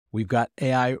We've got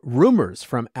AI rumors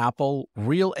from Apple,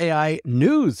 real AI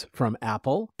news from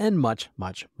Apple, and much,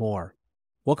 much more.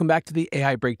 Welcome back to the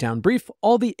AI Breakdown Brief,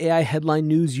 all the AI headline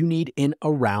news you need in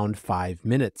around 5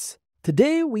 minutes.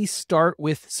 Today, we start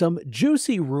with some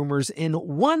juicy rumors in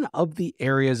one of the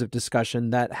areas of discussion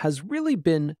that has really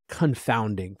been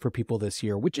confounding for people this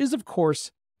year, which is, of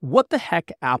course, what the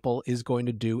heck Apple is going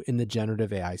to do in the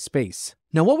generative AI space.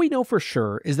 Now, what we know for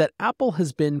sure is that Apple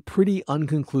has been pretty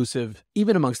unconclusive,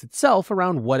 even amongst itself,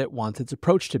 around what it wants its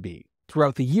approach to be.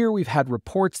 Throughout the year, we've had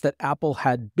reports that Apple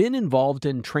had been involved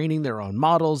in training their own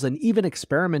models and even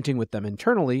experimenting with them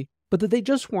internally, but that they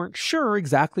just weren't sure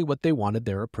exactly what they wanted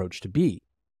their approach to be.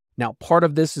 Now, part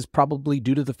of this is probably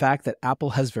due to the fact that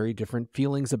Apple has very different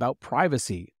feelings about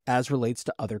privacy as relates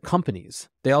to other companies.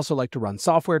 They also like to run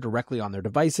software directly on their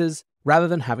devices rather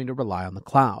than having to rely on the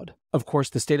cloud. Of course,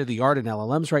 the state of the art in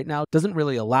LLMs right now doesn't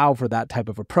really allow for that type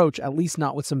of approach, at least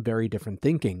not with some very different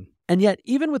thinking. And yet,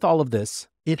 even with all of this,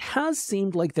 it has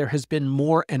seemed like there has been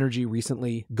more energy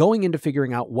recently going into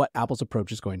figuring out what Apple's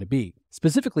approach is going to be.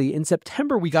 Specifically, in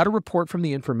September, we got a report from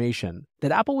The Information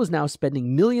that Apple was now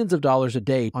spending millions of dollars a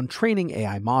day on training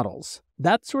AI models.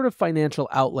 That sort of financial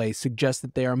outlay suggests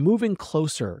that they are moving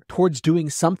closer towards doing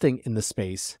something in the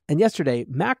space. And yesterday,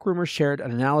 Mac Rumors shared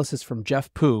an analysis from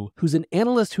Jeff Pu, who's an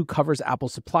analyst who covers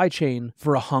Apple's supply chain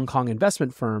for a Hong Kong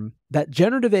investment firm, that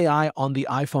generative AI on the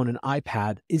iPhone and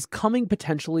iPad is coming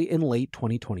potentially in late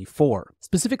 2024.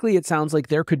 Specifically, it sounds like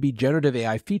there could be generative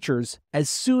AI features as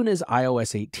soon as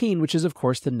iOS18, which is of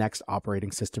course the next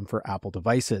operating system for Apple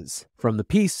devices. From the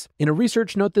piece, in a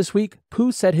research note this week,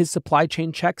 Pu said his supply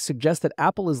chain checks suggest that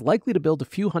Apple is likely to build a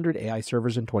few hundred AI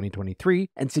servers in 2023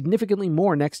 and significantly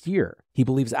more next year. He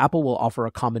believes Apple will offer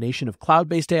a combination of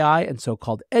cloud-based AI and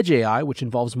so-called edge AI, which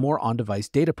involves more on-device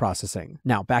data processing.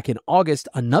 Now, back in August,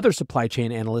 another supply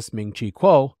chain analyst, Ming-Chi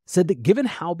Kuo, said that given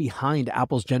how behind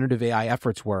Apple's generative AI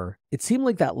efforts were, it seemed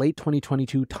like that late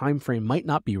 2022 timeframe might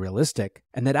not be realistic,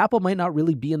 and that Apple might not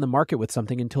really be in the market with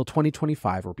something until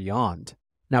 2025 or beyond.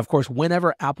 Now, of course,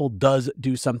 whenever Apple does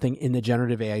do something in the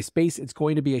generative AI space, it's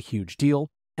going to be a huge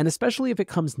deal, and especially if it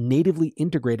comes natively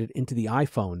integrated into the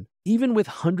iPhone. Even with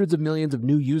hundreds of millions of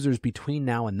new users between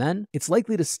now and then, it's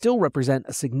likely to still represent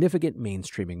a significant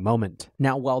mainstreaming moment.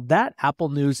 Now, while that Apple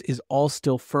news is all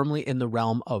still firmly in the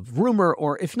realm of rumor,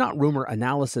 or if not rumor,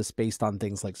 analysis based on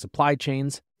things like supply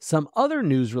chains, some other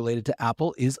news related to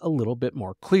Apple is a little bit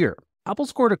more clear. Apple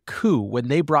scored a coup when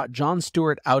they brought Jon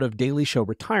Stewart out of Daily Show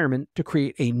retirement to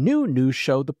create a new news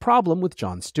show, The Problem with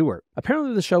Jon Stewart.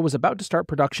 Apparently, the show was about to start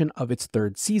production of its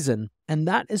third season, and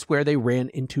that is where they ran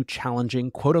into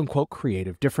challenging quote-unquote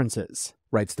creative differences.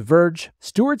 Writes The Verge,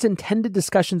 Stewart's intended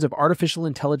discussions of artificial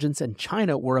intelligence and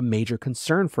China were a major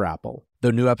concern for Apple.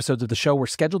 Though new episodes of the show were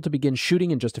scheduled to begin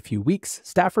shooting in just a few weeks,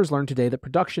 staffers learned today that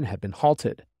production had been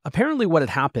halted. Apparently what had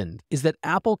happened is that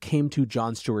Apple came to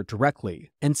Jon Stewart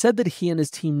directly and said that he and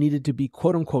his team needed to be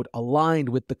quote-unquote aligned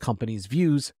with the company's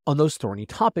views on those thorny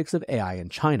topics of AI and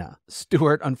China.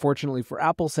 Stewart, unfortunately for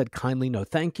Apple, said kindly no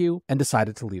thank you and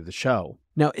decided to leave the show.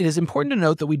 Now, it is important to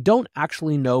note that we don't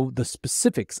actually know the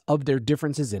specifics of their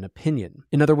differences in opinion.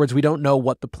 In other words, we don't know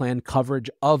what the planned coverage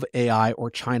of AI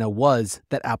or China was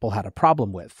that Apple had a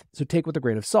problem with. So take with a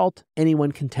grain of salt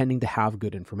anyone contending to have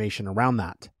good information around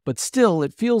that. But still,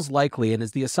 it feels likely, and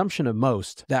is the assumption of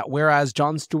most, that whereas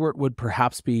Jon Stewart would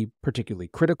perhaps be particularly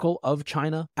critical of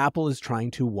China, Apple is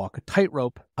trying to walk a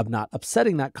tightrope of not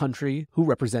upsetting that country who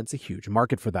represents a huge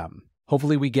market for them.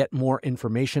 Hopefully we get more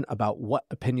information about what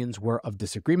opinions were of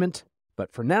disagreement.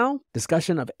 But for now,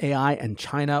 discussion of AI and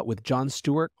China with Jon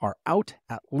Stewart are out,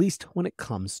 at least when it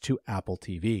comes to Apple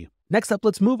TV. Next up,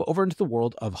 let's move over into the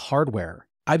world of hardware.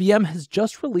 IBM has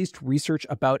just released research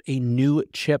about a new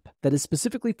chip that is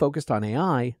specifically focused on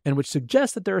AI and which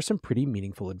suggests that there are some pretty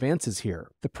meaningful advances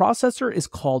here. The processor is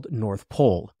called North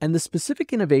Pole, and the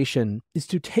specific innovation is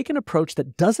to take an approach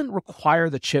that doesn't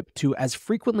require the chip to as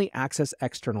frequently access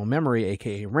external memory,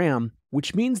 aka RAM,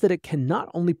 which means that it can not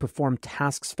only perform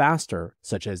tasks faster,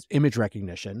 such as image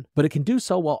recognition, but it can do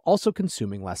so while also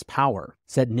consuming less power.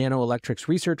 Said NanoElectrics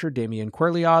researcher Damien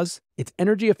Querliaz, its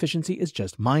energy efficiency is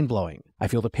just mind-blowing. I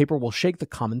feel the paper will shake the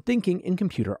common thinking in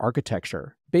computer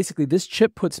architecture. Basically, this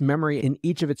chip puts memory in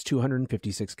each of its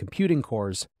 256 computing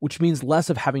cores, which means less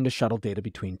of having to shuttle data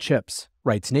between chips.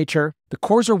 Writes Nature, the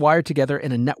cores are wired together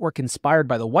in a network inspired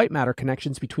by the white matter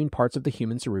connections between parts of the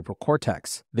human cerebral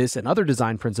cortex. This and other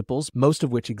design principles, most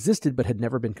of which existed but had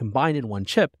never been combined in one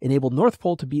chip, enabled North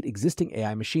Pole to beat existing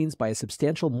AI machines by a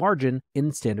substantial margin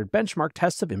in standard benchmark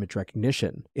tests of image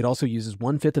recognition. It also uses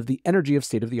 1/5 of the energy of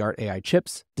state-of-the-art AI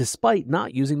chips, despite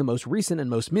not using the most recent and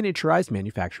most miniaturized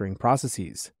manufacturing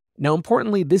processes. Now,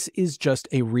 importantly, this is just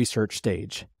a research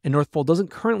stage, and North Pole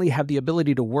doesn't currently have the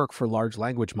ability to work for large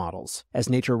language models. As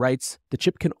Nature writes, the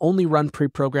chip can only run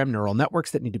pre-programmed neural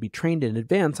networks that need to be trained in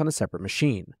advance on a separate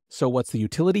machine. So what's the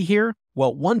utility here?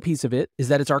 Well, one piece of it is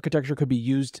that its architecture could be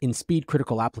used in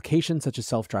speed-critical applications such as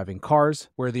self-driving cars,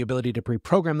 where the ability to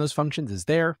pre-program those functions is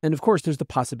there. And of course, there's the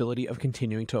possibility of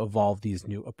continuing to evolve these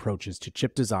new approaches to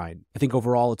chip design. I think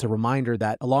overall, it's a reminder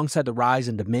that alongside the rise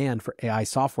in demand for AI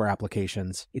software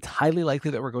applications, it's highly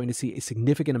likely that we're going to see a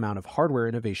significant amount of hardware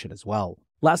innovation as well.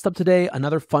 Last up today,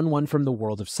 another fun one from the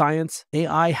world of science.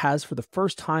 AI has for the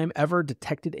first time ever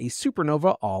detected a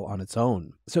supernova all on its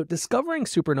own. So discovering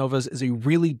supernovas is a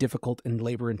really difficult and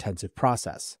labor-intensive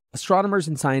process. Astronomers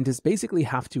and scientists basically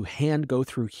have to hand go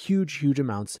through huge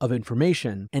amounts of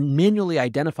information and manually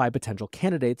identify potential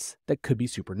candidates that could be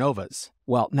supernovas.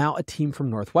 Well, now a team from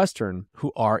Northwestern,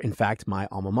 who are in fact my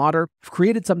alma mater, have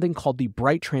created something called the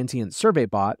Bright Transient Survey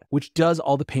Bot, which does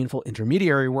all the painful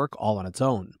intermediary work all on its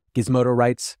own. Gizmodo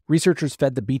writes, researchers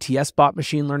fed the BTS bot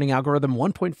machine learning algorithm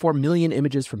 1.4 million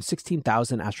images from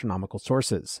 16,000 astronomical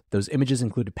sources. Those images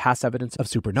included past evidence of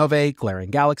supernovae, glaring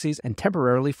galaxies, and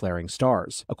temporarily flaring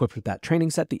stars. Equipped with that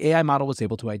training set, the AI model was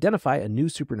able to identify a new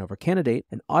supernova candidate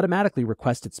and automatically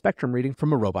request its spectrum reading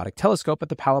from a robotic telescope at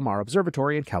the Palomar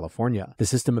Observatory in California. The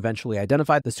system eventually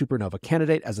identified the supernova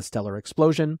candidate as a stellar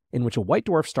explosion in which a white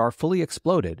dwarf star fully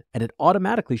exploded, and it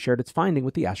automatically shared its finding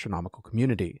with the astronomical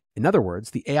community. In other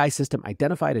words, the AI system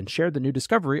identified and shared the new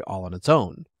discovery all on its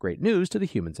own. Great news to the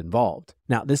humans involved.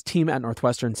 Now, this team at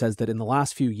Northwestern says that in the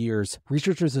last few years,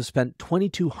 researchers have spent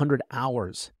 2,200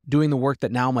 hours doing the work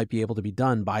that now might be able to be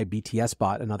done by BTS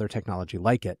bot and other technology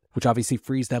like it, which obviously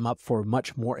frees them up for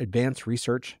much more advanced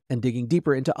research and digging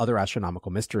deeper into other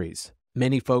astronomical mysteries.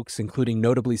 Many folks, including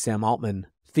notably Sam Altman,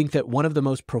 think that one of the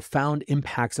most profound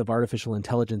impacts of artificial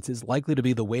intelligence is likely to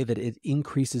be the way that it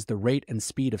increases the rate and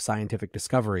speed of scientific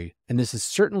discovery, and this is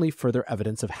certainly further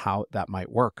evidence of how that might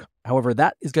work. However,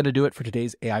 that is going to do it for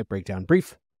today's AI Breakdown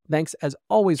Brief. Thanks as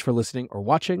always for listening or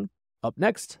watching. Up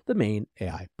next, the main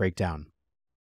AI Breakdown.